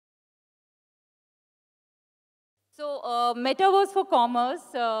Metaverse for commerce.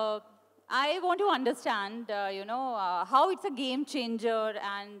 I want to understand, how it's a game changer,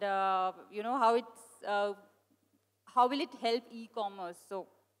 and how will it help e-commerce? So,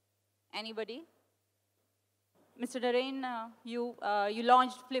 anybody? Mr. Narain, you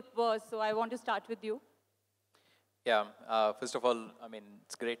launched Flipverse, so I want to start with you. Yeah, first of all, I mean,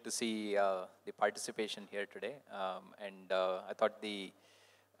 it's great to see the participation here today. I thought the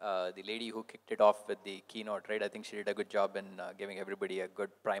lady who kicked it off with the keynote, right, I think she did a good job in giving everybody a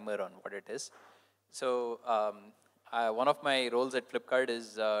good primer on what it is. So one of my roles at Flipkart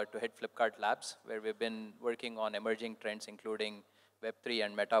is to head Flipkart Labs, where we've been working on emerging trends, including Web3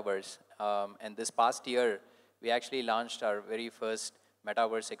 and Metaverse. And this past year, we actually launched our very first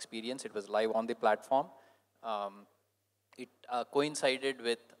Metaverse experience. It was live on the platform. It coincided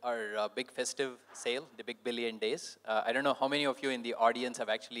with our big festive sale, the Big Billion Days. I don't know how many of you in the audience have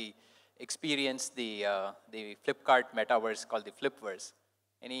actually experienced the Flipkart Metaverse called the Flipverse.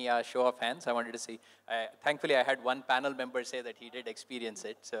 Any show of hands? I wanted to see. Thankfully, I had one panel member say that he did experience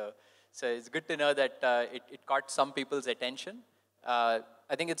it. So it's good to know that it caught some people's attention.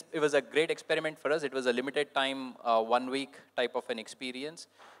 I think it was a great experiment for us. It was a limited time, 1 week type of an experience.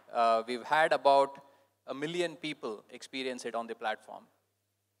 We've had about 1 million people experience it on the platform.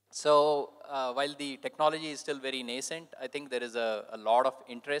 So while the technology is still very nascent, I think there is a lot of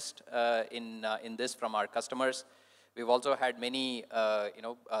interest in this from our customers. We've also had many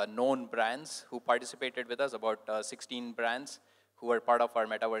known brands who participated with us, about 16 brands who were part of our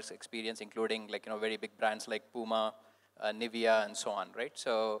Metaverse experience, including very big brands like Puma, Nivea, and so on, right?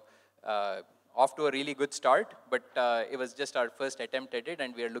 So off to a really good start, but it was just our first attempt at it,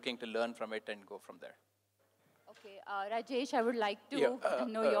 and we are looking to learn from it and go from there. Okay, Rajesh, I would like to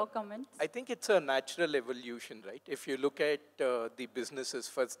know your comments. I think it's a natural evolution, right? If you look at the businesses,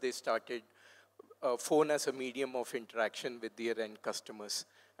 first they started phone as a medium of interaction with their end customers.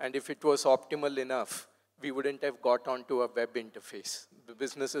 And if it was optimal enough, we wouldn't have got onto a web interface. The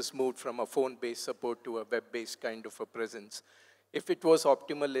businesses moved from a phone-based support to a web-based kind of a presence. If it was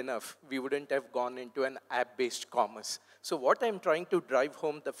optimal enough, we wouldn't have gone into an app-based commerce. So what I'm trying to drive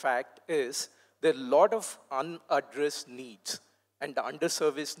home the fact is there are a lot of unaddressed needs and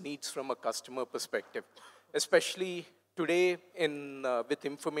underserviced needs from a customer perspective, especially today with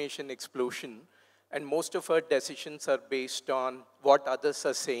information explosion. And most of our decisions are based on what others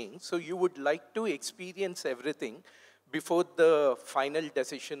are saying. So you would like to experience everything before the final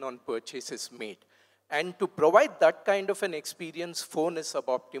decision on purchase is made. And to provide that kind of an experience, phone is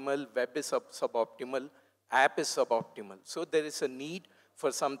suboptimal, web is suboptimal, app is suboptimal. So there is a need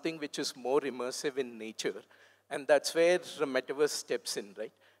for something which is more immersive in nature. And that's where the Metaverse steps in,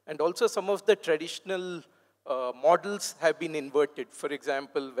 right? And also some of the traditional models have been inverted. For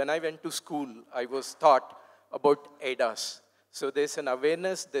example, when I went to school, I was taught about ADAS. So there's an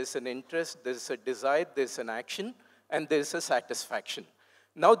awareness, there's an interest, there's a desire, there's an action, and there's a satisfaction.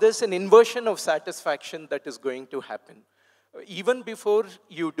 Now there's an inversion of satisfaction that is going to happen. Even before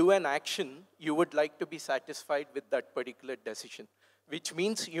you do an action, you would like to be satisfied with that particular decision, which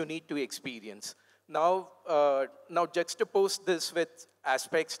means you need to experience. Now juxtapose this with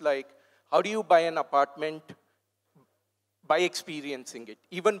aspects like, how do you buy an apartment? By experiencing it,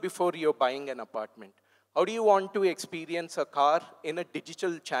 even before you're buying an apartment. How do you want to experience a car in a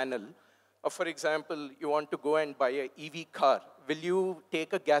digital channel? For example, you want to go and buy an EV car. Will you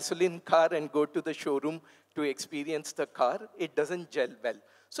take a gasoline car and go to the showroom to experience the car? It doesn't gel well.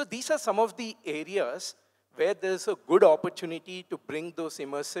 So these are some of the areas where there's a good opportunity to bring those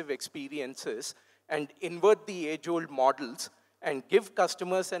immersive experiences and invert the age-old models and give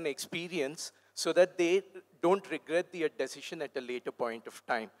customers an experience so that they don't regret their decision at a later point of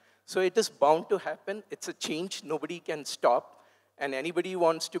time. So it is bound to happen. It's a change nobody can stop. And anybody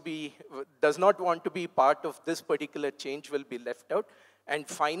does not want to be part of this particular change will be left out. And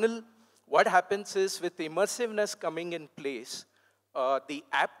final, what happens is with immersiveness coming in place, the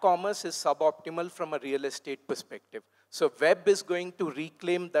app commerce is suboptimal from a real estate perspective. So web is going to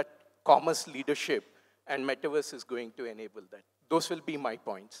reclaim that commerce leadership, and Metaverse is going to enable that. Those will be my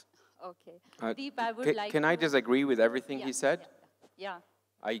points. Okay. Deep, I would like Can I disagree with everything he said? Yeah.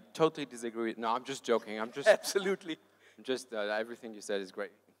 I totally disagree. No, I'm just joking. Absolutely. Everything you said is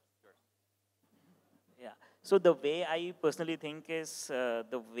great. Yeah. So the way I personally think is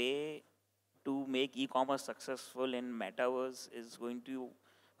the way to make e-commerce successful in Metaverse is going to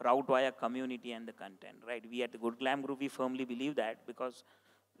route via community and the content, right? We at the Good Glam Group, we firmly believe that, because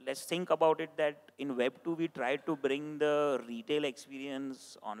let's think about it that in Web 2, we tried to bring the retail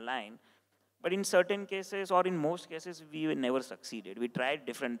experience online, but in certain cases, or in most cases, we never succeeded. We tried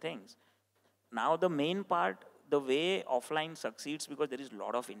different things. Now the main part, the way offline succeeds because there is a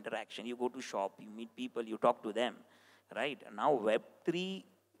lot of interaction. You go to shop, you meet people, you talk to them, right? Now Web3,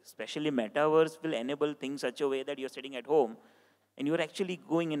 especially Metaverse, will enable things such a way that you're sitting at home and you're actually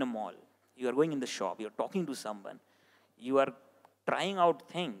going in a mall. You are going in the shop, you're talking to someone. You are trying out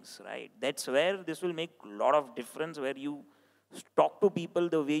things, right? That's where this will make a lot of difference, where you talk to people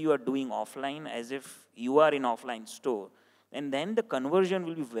the way you are doing offline as if you are in offline store. And then the conversion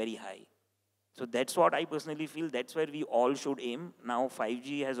will be very high. So that's what I personally feel. That's where we all should aim. Now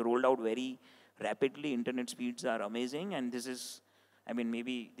 5G has rolled out very rapidly. Internet speeds are amazing. And this is, I mean,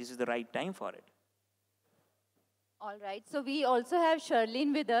 maybe this is the right time for it. All right. So we also have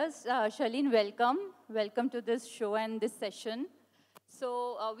Sherlyn with us. Sherlyn, welcome. Welcome to this show and this session.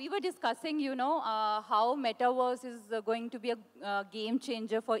 So we were discussing, how Metaverse is going to be a game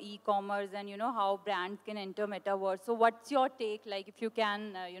changer for e-commerce and, how brands can enter Metaverse. So what's your take? Like, if you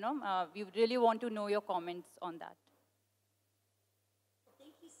can, we really want to know your comments on that.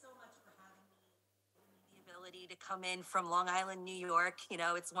 Thank you so much for having me, giving me the ability to come in from Long Island, New York.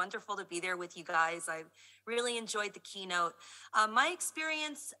 It's wonderful to be there with you guys. I've really enjoyed the keynote. My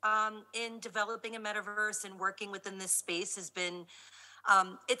experience in developing a metaverse and working within this space has been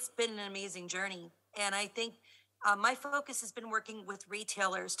it's been an amazing journey. And I think my focus has been working with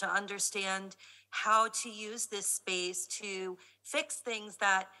retailers to understand how to use this space to fix things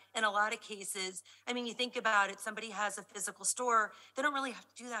that in a lot of cases, I mean, you think about it, somebody has a physical store, they don't really have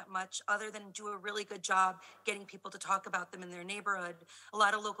to do that much other than do a really good job getting people to talk about them in their neighborhood. A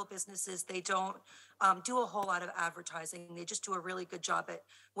lot of local businesses, they don't do a whole lot of advertising. They just do a really good job at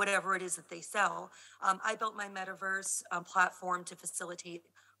whatever it is that they sell. I built my Metaverse platform to facilitate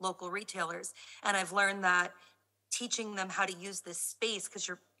local retailers. And I've learned that teaching them how to use this space, because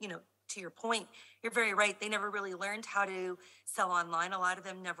you're, to your point, you're very right. They never really learned how to sell online. A lot of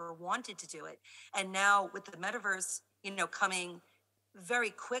them never wanted to do it. And now with the metaverse, coming very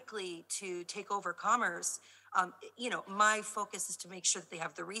quickly to take over commerce, my focus is to make sure that they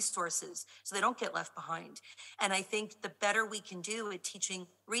have the resources so they don't get left behind. And I think the better we can do at teaching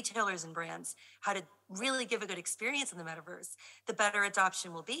retailers and brands how to really give a good experience in the metaverse, the better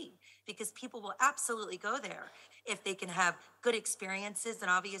adoption will be, because people will absolutely go there if they can have good experiences and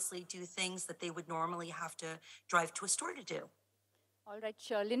obviously do things that they would normally have to drive to a store to do. All right,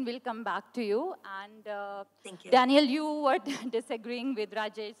 Sherlyn, we'll come back to you. And Thank you. Daniel, you were disagreeing with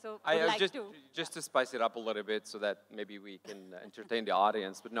Rajesh, so would like just to spice it up a little bit so that maybe we can entertain the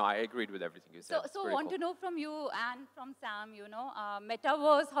audience. But no, I agreed with everything you said. So want to know from you and from Sam,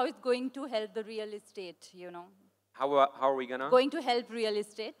 Metaverse, how it's going to help the real estate, How are we gonna? Going to help real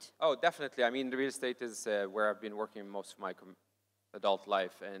estate? Oh, definitely. I mean, the real estate is where I've been working most of my adult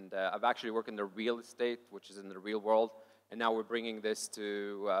life. And I've actually worked in the real estate, which is in the real world. And now we're bringing this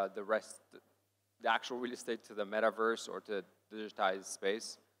to the actual real estate, to the metaverse or to digitized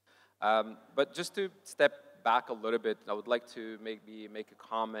space. But just to step back a little bit, I would like to maybe make a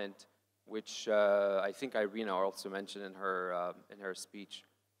comment, which I think Irina also mentioned in her speech.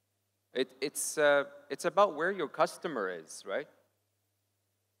 It's about where your customer is, right?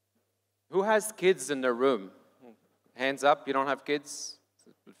 Who has kids in their room? Hands up, you don't have kids?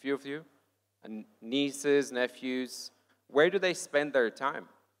 A few of you. And nieces, nephews. Where do they spend their time?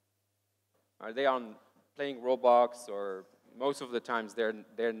 Are they on playing Roblox, or most of the times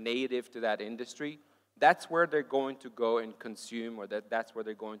they're native to that industry? That's where they're going to go and consume, or that's where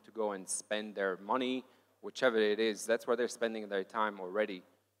they're going to go and spend their money, whichever it is. That's where they're spending their time already.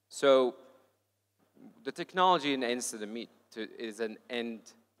 So the technology is an end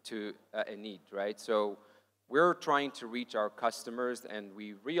to a need, right? So we're trying to reach our customers, and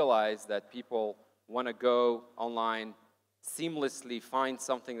we realize that people want to go online, seamlessly find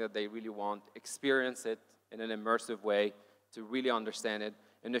something that they really want, experience it in an immersive way to really understand it.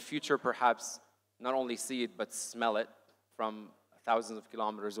 In the future, perhaps not only see it, but smell it from thousands of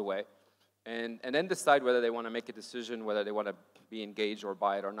kilometers away. And then decide whether they want to make a decision, whether they want to be engaged or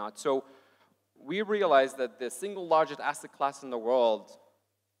buy it or not. So we realize that the single largest asset class in the world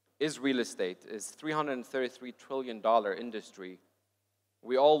is real estate, is $333 trillion industry.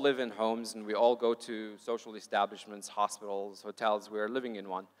 We all live in homes, and we all go to social establishments, hospitals, hotels. We are living in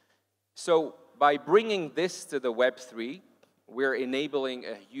one. So by bringing this to the Web3, we're enabling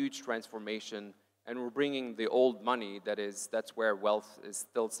a huge transformation, and we're bringing the old money, that's where wealth is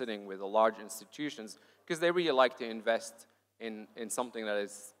still sitting with the large institutions, because they really like to invest in something that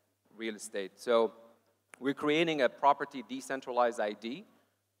is real estate. So we're creating a property decentralized ID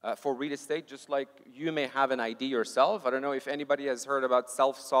for real estate, just like you may have an ID yourself. I don't know if anybody has heard about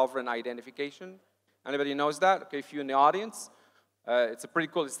self-sovereign identification. Anybody knows that? Okay, a few in the audience. It's a pretty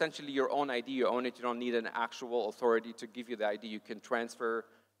cool, essentially your own ID, you own it, you don't need an actual authority to give you the ID. You can transfer,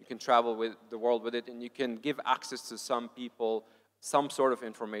 you can travel with the world with it, and you can give access to some people, some sort of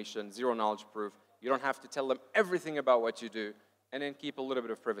information, zero knowledge proof. You don't have to tell them everything about what you do, and then keep a little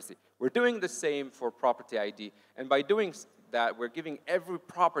bit of privacy. We're doing the same for property ID, and by doing that, we're giving every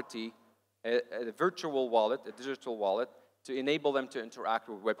property a virtual wallet, a digital wallet, to enable them to interact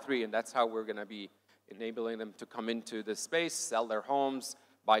with Web3, and that's how we're gonna be enabling them to come into the space, sell their homes,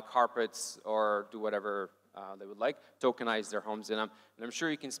 buy carpets, or do whatever they would like, tokenize their homes in them. And I'm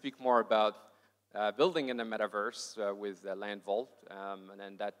sure you can speak more about building in the metaverse with Land Vault, and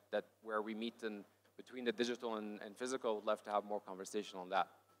then that where we meet in between the digital and physical. Would love to have more conversation on that.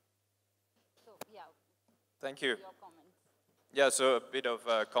 So, yeah. Thank you. Your comments. Yeah, so a bit of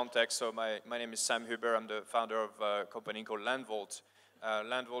context. So my name is Sam Huber. I'm the founder of a company called Land Vault.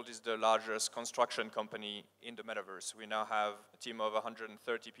 Land Vault is the largest construction company in the metaverse. We now have a team of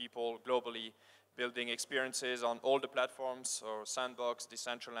 130 people globally building experiences on all the platforms, or Sandbox,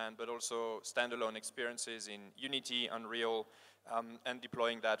 Decentraland, but also standalone experiences in Unity, Unreal, and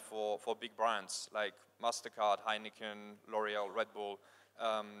deploying that for big brands like MasterCard, Heineken, L'Oreal, Red Bull.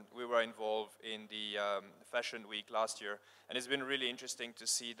 We were involved in the Fashion Week last year, and it's been really interesting to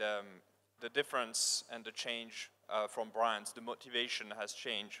see the difference and the change from brands. The motivation has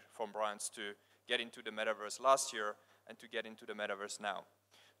changed from brands to get into the metaverse last year and to get into the metaverse now.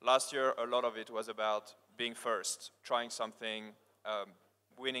 Last year, a lot of it was about being first, trying something,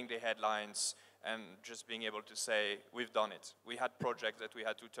 winning the headlines, and just being able to say, we've done it. We had projects that we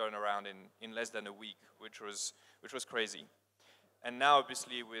had to turn around in less than a week, which was crazy. And now,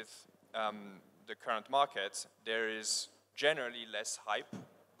 obviously, with the current market, there is generally less hype,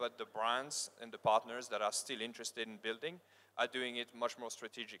 but the brands and the partners that are still interested in building are doing it much more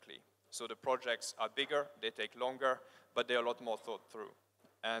strategically. So the projects are bigger, they take longer, but they're a lot more thought through.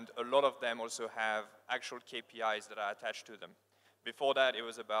 And a lot of them also have actual KPIs that are attached to them. Before that, it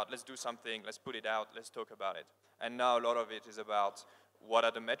was about, let's do something, let's put it out, let's talk about it. And now a lot of it is about, what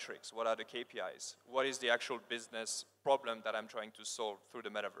are the metrics? What are the KPIs? What is the actual business problem that I'm trying to solve through the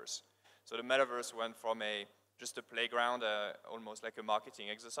metaverse? So the metaverse went from just a playground, almost like a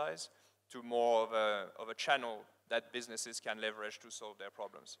marketing exercise, to more of a channel that businesses can leverage to solve their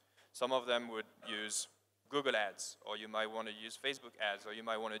problems. Some of them would use Google ads, or you might want to use Facebook ads, or you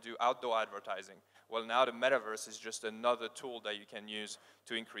might want to do outdoor advertising. Well, now the metaverse is just another tool that you can use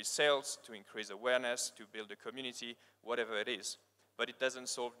to increase sales, to increase awareness, to build a community, whatever it is. But it doesn't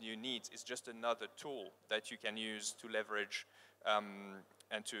solve new needs. It's just another tool that you can use to leverage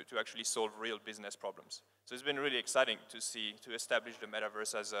and to actually solve real business problems. So it's been really exciting to establish the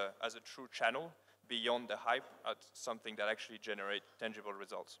metaverse as a true channel beyond the hype, at something that actually generates tangible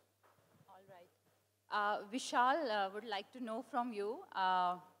results. All right. Vishal, would like to know from you.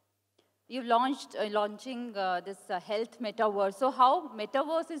 You've launching this health metaverse. So how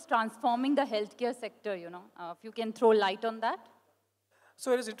metaverse is transforming the healthcare sector, you know? If you can throw light on that.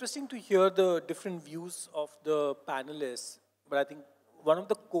 So it is interesting to hear the different views of the panelists, but I think one of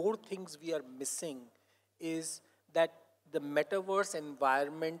the core things we are missing is that the metaverse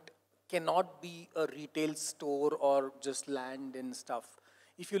environment cannot be a retail store or just land and stuff.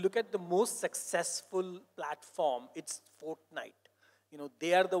 If you look at the most successful platform, it's Fortnite. You know,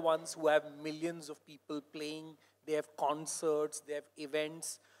 they are the ones who have millions of people playing, they have concerts, they have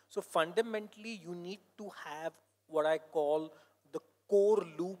events. So fundamentally, you need to have what I call the core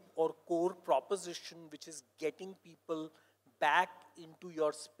loop or core proposition, which is getting people back into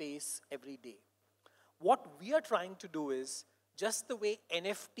your space every day. What we are trying to do is, just the way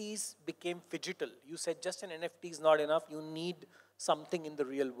NFTs became phygital, you said just an NFT is not enough, you need something in the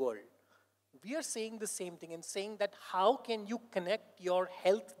real world. We are saying the same thing and saying that how can you connect your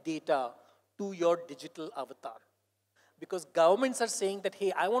health data to your digital avatar? Because governments are saying that,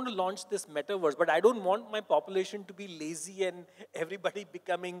 hey, I want to launch this metaverse, but I don't want my population to be lazy and everybody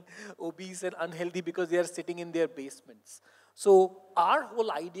becoming obese and unhealthy because they are sitting in their basements. So our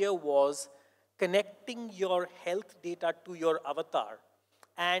whole idea was connecting your health data to your avatar.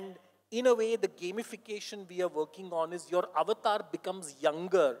 And in a way, the gamification we are working on is your avatar becomes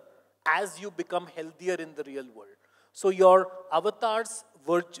younger as you become healthier in the real world. So your avatar's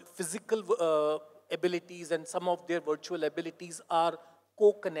physical abilities and some of their virtual abilities are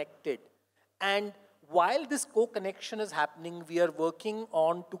co-connected. And while this co-connection is happening, we are working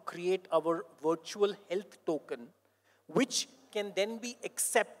on to create our virtual health token, which can then be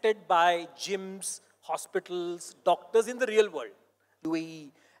accepted by gyms, hospitals, doctors in the real world,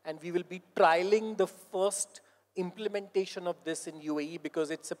 UAE. And we will be trialing the first implementation of this in UAE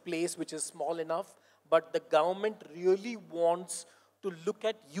because it's a place which is small enough. but the government really wants to look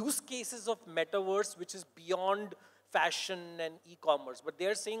at use cases of metaverse which is beyond fashion and e-commerce. But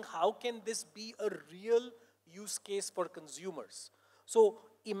they're saying, how can this be a real use case for consumers? So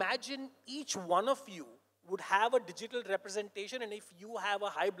imagine each one of you would have a digital representation, and if you have a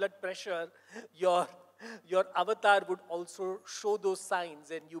high blood pressure, your avatar would also show those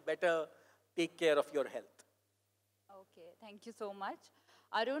signs, and you better take care of your health. Okay, thank you so much.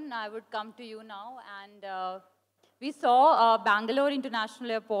 Arun, I would come to you now. And we saw Bangalore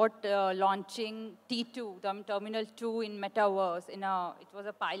International Airport launching T2, Terminal 2 in Metaverse. It was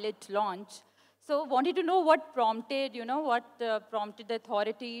a pilot launch. So wanted to know what prompted, prompted the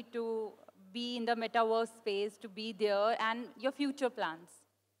authority to be in the Metaverse space, to be there, and your future plans.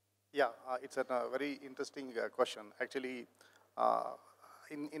 Yeah, it's a very interesting question. Actually,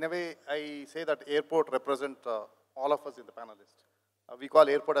 in a way, I say that airport represent all of us in the panelists. We call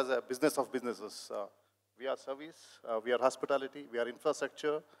airport as a business of businesses. We are service, we are hospitality, we are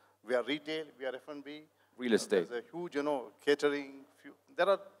infrastructure, we are retail, we are F&B. Real estate. There's a huge, catering.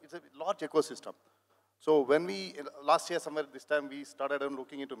 It's a large ecosystem. So when last year somewhere this time, we started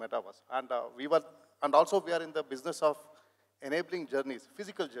looking into Metaverse. And also we are in the business of enabling journeys,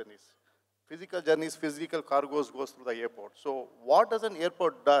 physical journeys. Physical cargoes goes through the airport. So what does an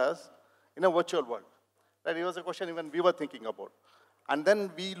airport does in a virtual world? Right, it was a question even we were thinking about. And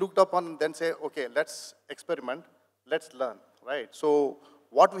then we looked up and then say, okay, let's experiment, let's learn, right? So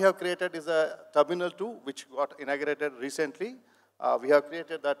what we have created is a Terminal 2, which got inaugurated recently. We have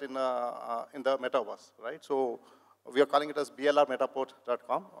created that in the Metaverse, right? So we are calling it as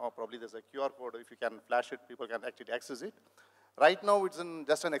blrmetaport.com, or probably there's a QR code. If you can flash it, people can actually access it. Right now, it's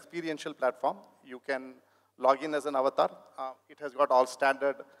just an experiential platform. You can log in as an avatar. It has got all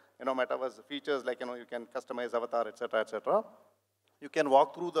standard, Metaverse features, like, you can customize avatar, et cetera, et cetera. You can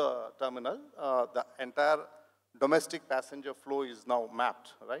walk through the terminal. The entire domestic passenger flow is now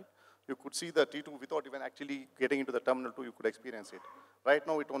mapped, right? You could see the T2 without even actually getting into the Terminal 2, you could experience it. Right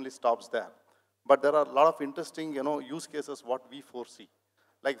now, it only stops there. But there are a lot of interesting, use cases what we foresee.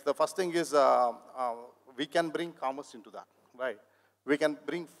 Like the first thing is we can bring commerce into that, right? We can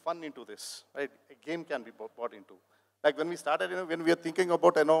bring fun into this, right? A game can be brought into. Like when we started, when we are thinking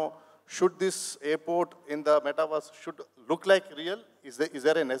about, should this airport in the Metaverse should look like real? Is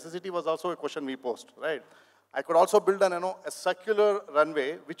there a necessity was also a question we posed, right? I could also build a circular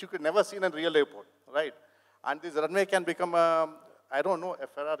runway, which you could never see in a real airport, right? And this runway can become, a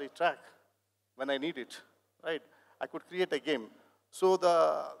Ferrari track when I need it, right? I could create a game. So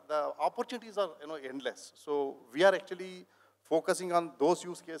the opportunities are, endless. So we are actually focusing on those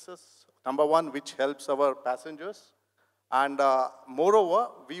use cases. Number one, which helps our passengers. And moreover,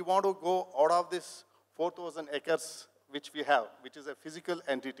 we want to go out of this 4,000 acres which we have, which is a physical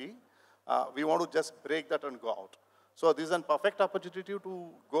entity. We want to just break that and go out. So this is a perfect opportunity to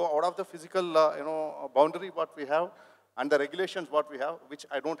go out of the physical, boundary what we have and the regulations what we have, which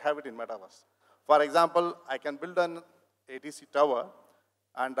I don't have it in Metaverse. For example, I can build an ATC tower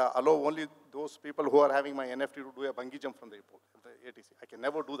and allow only those people who are having my NFT to do a bungee jump from the airport, the ATC. I can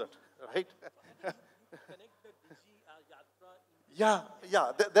never do that, right? Yeah.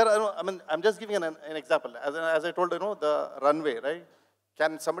 I'm just giving an example. As I told, the runway, right?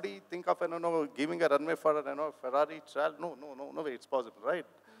 Can somebody think of, giving a runway for a Ferrari trial? No way it's possible, right?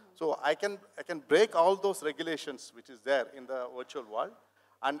 So I can break all those regulations which is there in the virtual world,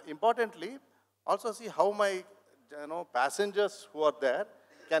 and importantly, also see how my passengers who are there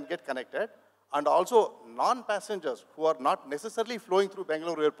can get connected, and also non-passengers who are not necessarily flowing through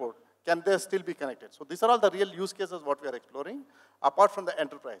Bangalore airport, can they still be connected? So these are all the real use cases what we are exploring, apart from the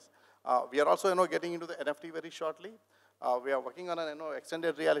enterprise. We are also getting into the NFT very shortly. We are working on an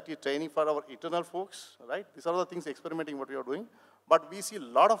extended reality training for our internal folks, right? These are all the things experimenting what we are doing. But we see a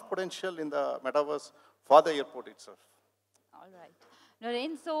lot of potential in the Metaverse for the airport itself. All right.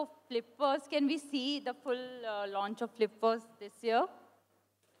 Naren, so Flippers, can we see the full launch of Flippers this year?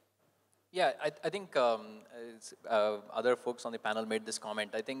 Yeah, I think other folks on the panel made this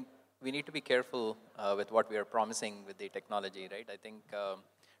comment. I think we need to be careful with what we are promising with the technology, right? I think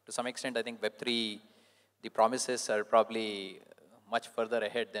to some extent, I think Web3, the promises are probably much further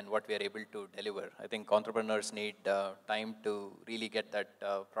ahead than what we are able to deliver. I think entrepreneurs need time to really get that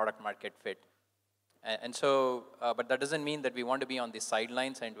product market fit. And so, but that doesn't mean that we want to be on the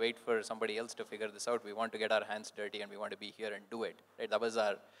sidelines and wait for somebody else to figure this out. We want to get our hands dirty and we want to be here and do it. Right? That was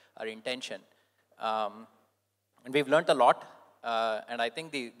our intention. And we've learned a lot. And I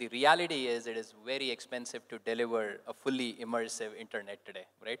think the reality is it is very expensive to deliver a fully immersive internet today,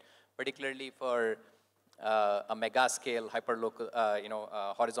 right? Particularly for a mega scale, hyperlocal,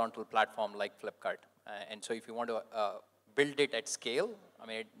 horizontal platform like Flipkart, And so if you want to build it at scale, I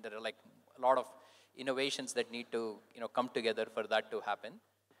mean, there are like a lot of innovations that need to come together for that to happen.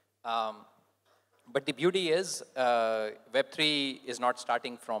 But the beauty is Web3 is not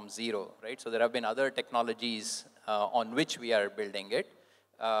starting from zero, right? So there have been other technologies on which we are building it,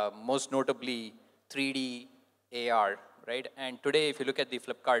 most notably 3D, AR, right? And today, if you look at the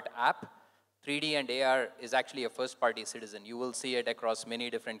Flipkart app, 3D and AR is actually a first-party citizen. You will see it across many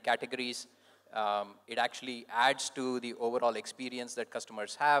different categories. It actually adds to the overall experience that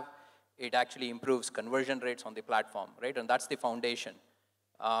customers have. It actually improves conversion rates on the platform, right? And that's the foundation.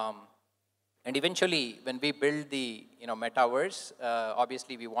 And eventually, when we build the metaverse,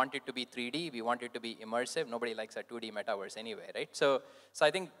 obviously we want it to be 3D, we want it to be immersive. Nobody likes a 2D metaverse anyway, right? So I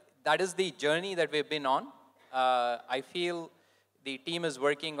think that is the journey that we've been on. I feel the team is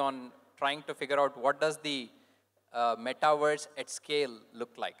working on trying to figure out what does the metaverse at scale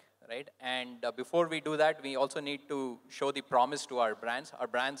look like, right? And before we do that, we also need to show the promise to our brands. Our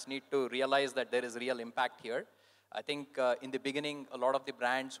brands need to realize that there is real impact here. I think in the beginning, a lot of the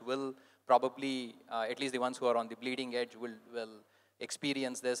brands will probably, at least the ones who are on the bleeding edge, will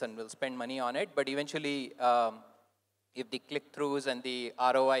experience this and will spend money on it. But eventually, if the click-throughs and the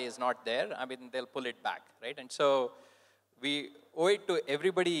ROI is not there, I mean, they'll pull it back, right? And so we owe it to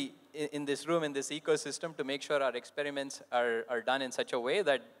everybody in this room, in this ecosystem, to make sure our experiments are done in such a way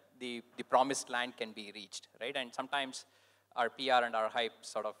that the promised land can be reached, right? And sometimes our PR and our hype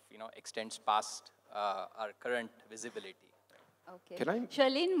sort of, extends past our current visibility. Okay.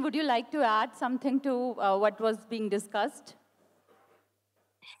 Charlene, would you like to add something to what was being discussed?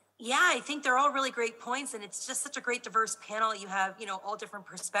 Yeah, I think they're all really great points, and it's just such a great diverse panel. You have, all different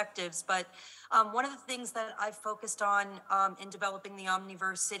perspectives. But one of the things that I focused on in developing the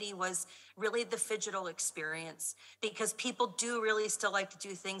Omniverse City was really the phygital experience, because people do really still like to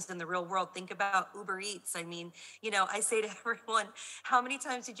do things in the real world. Think about Uber Eats. I mean, I say to everyone, how many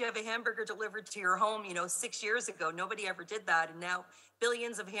times did you have a hamburger delivered to your home, 6 years ago? Nobody ever did that. And now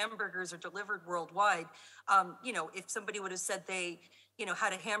billions of hamburgers are delivered worldwide. If somebody would have said they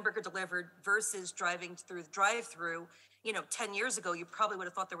had a hamburger delivered versus driving through the drive-through, 10 years ago, you probably would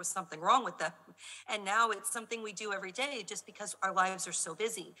have thought there was something wrong with them. And now it's something we do every day just because our lives are so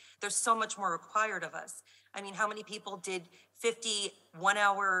busy. There's so much more required of us. I mean, how many people did 50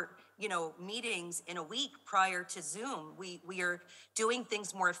 one-hour, meetings in a week prior to Zoom? We are doing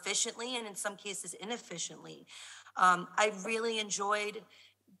things more efficiently and in some cases inefficiently. I really enjoyed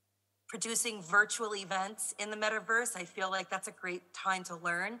producing virtual events in the metaverse. I feel like that's a great time to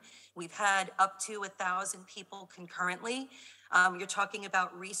learn. We've had up to 1,000 people concurrently. You're talking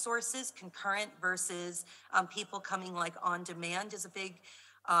about resources, concurrent versus people coming like on demand is a big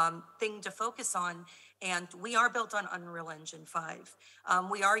thing to focus on. And we are built on Unreal Engine 5.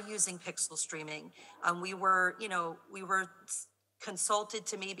 We are using pixel streaming. We were consulted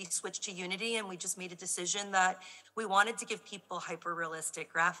to maybe switch to Unity, and we just made a decision that we wanted to give people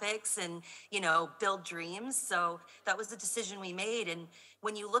hyper-realistic graphics and, build dreams. So that was the decision we made. And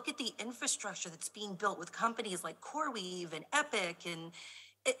when you look at the infrastructure that's being built with companies like CoreWeave and Epic,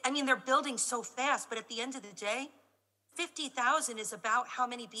 and they're building so fast, but at the end of the day, 50,000 is about how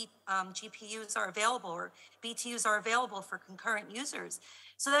many GPUs are available or BTUs are available for concurrent users.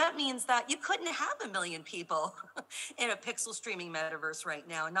 So that means that you couldn't have 1 million people in a pixel streaming metaverse right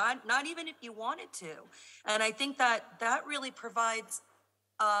now, not even if you wanted to. And I think that really provides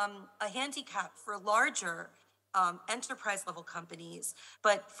a handicap for larger enterprise level companies,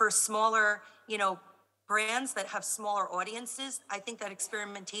 but for smaller, brands that have smaller audiences, I think that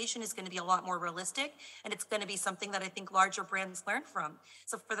experimentation is going to be a lot more realistic, and it's going to be something that I think larger brands learn from.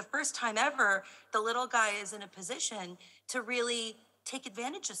 So for the first time ever, the little guy is in a position to really take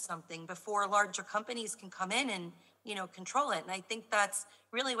advantage of something before larger companies can come in and, control it. And I think that's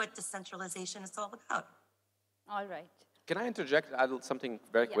really what decentralization is all about. All right. Can I interject something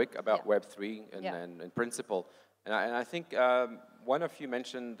very quick about Web3 and in principle? And I think one of you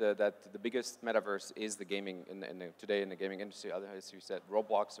mentioned that the biggest metaverse is the gaming today in the gaming industry. Others, you said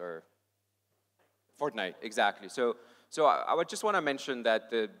Roblox or Fortnite, exactly. So I would just want to mention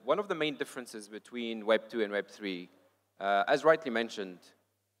that one of the main differences between Web 2 and Web 3, as rightly mentioned,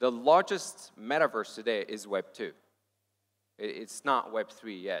 the largest metaverse today is Web 2. It's not Web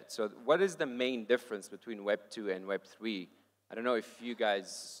 3 yet. So what is the main difference between Web 2 and Web 3? I don't know if you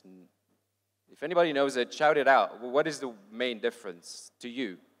guys... If anybody knows it, shout it out. What is the main difference to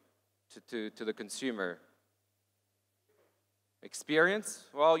you, to the consumer? Experience?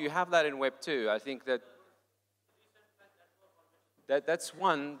 Well, you have that in Web 2. I think that's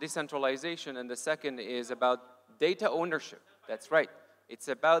one, decentralization, and the second is about data ownership. That's right. It's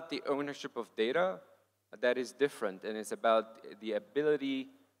about the ownership of data that is different, and it's about the ability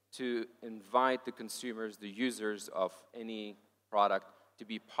to invite the consumers, the users of any product, to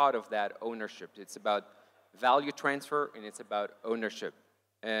be part of that ownership. It's about value transfer, and it's about ownership.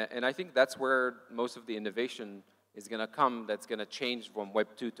 And I think that's where most of the innovation is going to come, that's going to change from Web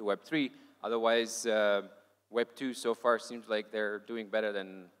 2 to Web 3. Otherwise, Web 2 so far seems like they're doing better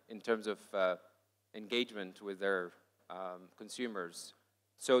than in terms of engagement with their consumers.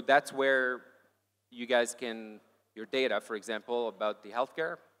 So that's where you guys can, your data, for example, about the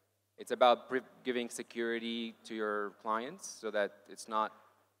healthcare, it's about giving security to your clients so that it's not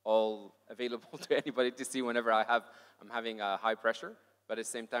all available to anybody to see whenever I'm having a high pressure, but at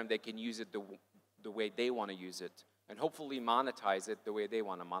the same time, they can use it the way they want to use it, and hopefully monetize it the way they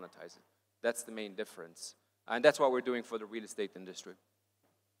want to monetize it. That's the main difference. And that's what we're doing for the real estate industry.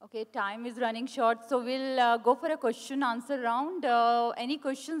 Okay, time is running short, so we'll go for a question-answer round. Any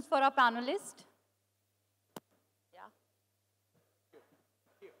questions for our panelists? Yeah.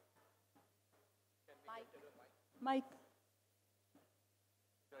 Mike.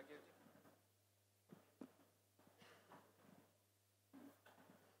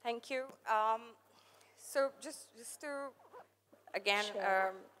 Thank you. So just to again,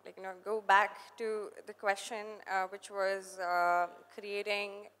 go back to the question, which was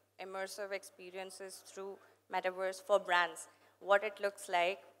creating immersive experiences through Metaverse for brands, what it looks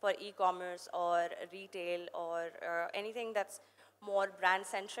like for e-commerce or retail or anything that's more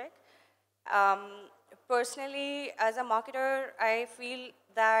brand-centric. Personally, as a marketer, I feel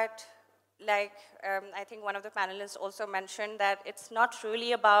that, like I think one of the panelists also mentioned, that it's not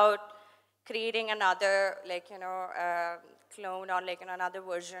really about creating another, clone or another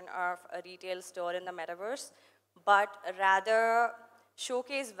version of a retail store in the metaverse, but rather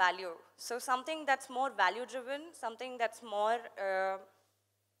showcase value. So something that's more value-driven, something that's more,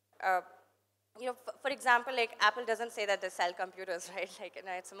 for example, like Apple doesn't say that they sell computers, right?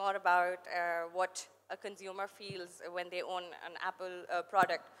 It's more about what a consumer feels when they own an Apple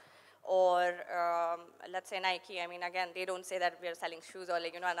product. Or let's say Nike, I mean, again, they don't say that we are selling shoes or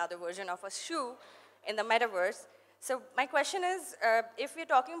another version of a shoe in the metaverse. So my question is, if we're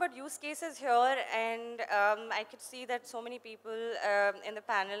talking about use cases here, and I could see that so many people in the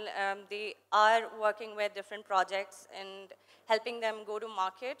panel, they are working with different projects and helping them go to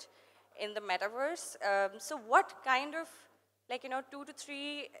market in the metaverse. So what kind of 2 to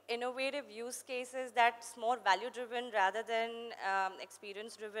 3 innovative use cases that's more value-driven rather than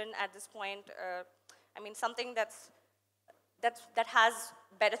experience-driven at this point? I mean, something that has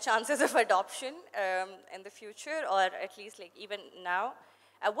better chances of adoption in the future, or at least even now.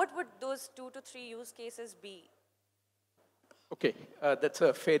 What would those 2 to 3 use cases be? Okay, that's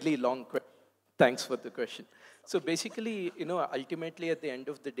a fairly long question. Thanks for the question. So basically, ultimately at the end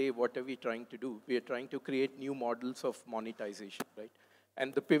of the day, what are we trying to do? We are trying to create new models of monetization, right?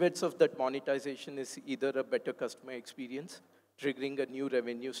 And the pivots of that monetization is either a better customer experience, triggering a new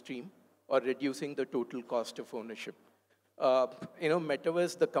revenue stream, or reducing the total cost of ownership.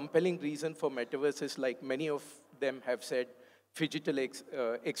 Metaverse, the compelling reason for Metaverse is, like many of them have said, phygital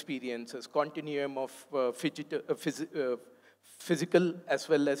experiences, continuum of physical as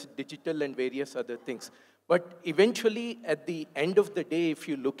well as digital and various other things. But eventually, at the end of the day,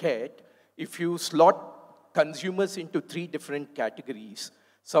 if you slot consumers into 3 different categories,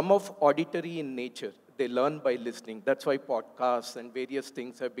 some of auditory in nature, they learn by listening. That's why podcasts and various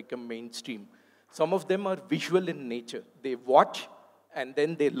things have become mainstream. Some of them are visual in nature. They watch and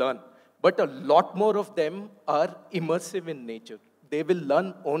then they learn. But a lot more of them are immersive in nature. They will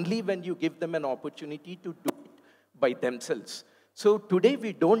learn only when you give them an opportunity to do it by themselves. So today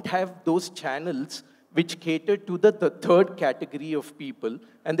we don't have those channels which cater to the third category of people,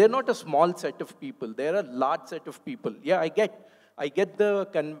 and they're not a small set of people. They're a large set of people. Yeah, I get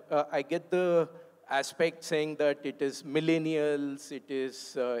the aspect saying that it is millennials, it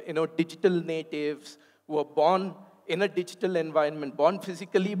is digital natives who are born in a digital environment, born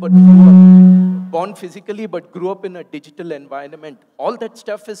physically but grew up in a digital environment. All that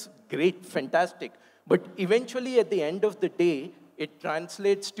stuff is great, fantastic. But eventually, at the end of the day, it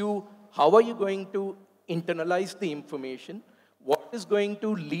translates to how are you going to internalize the information? What is going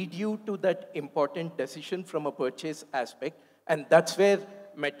to lead you to that important decision from a purchase aspect? And that's where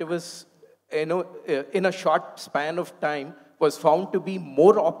Metaverse, in a short span of time, was found to be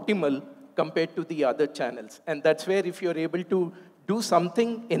more optimal compared to the other channels. And that's where if you're able to do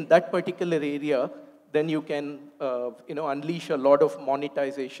something in that particular area, then you can unleash a lot of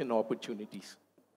monetization opportunities.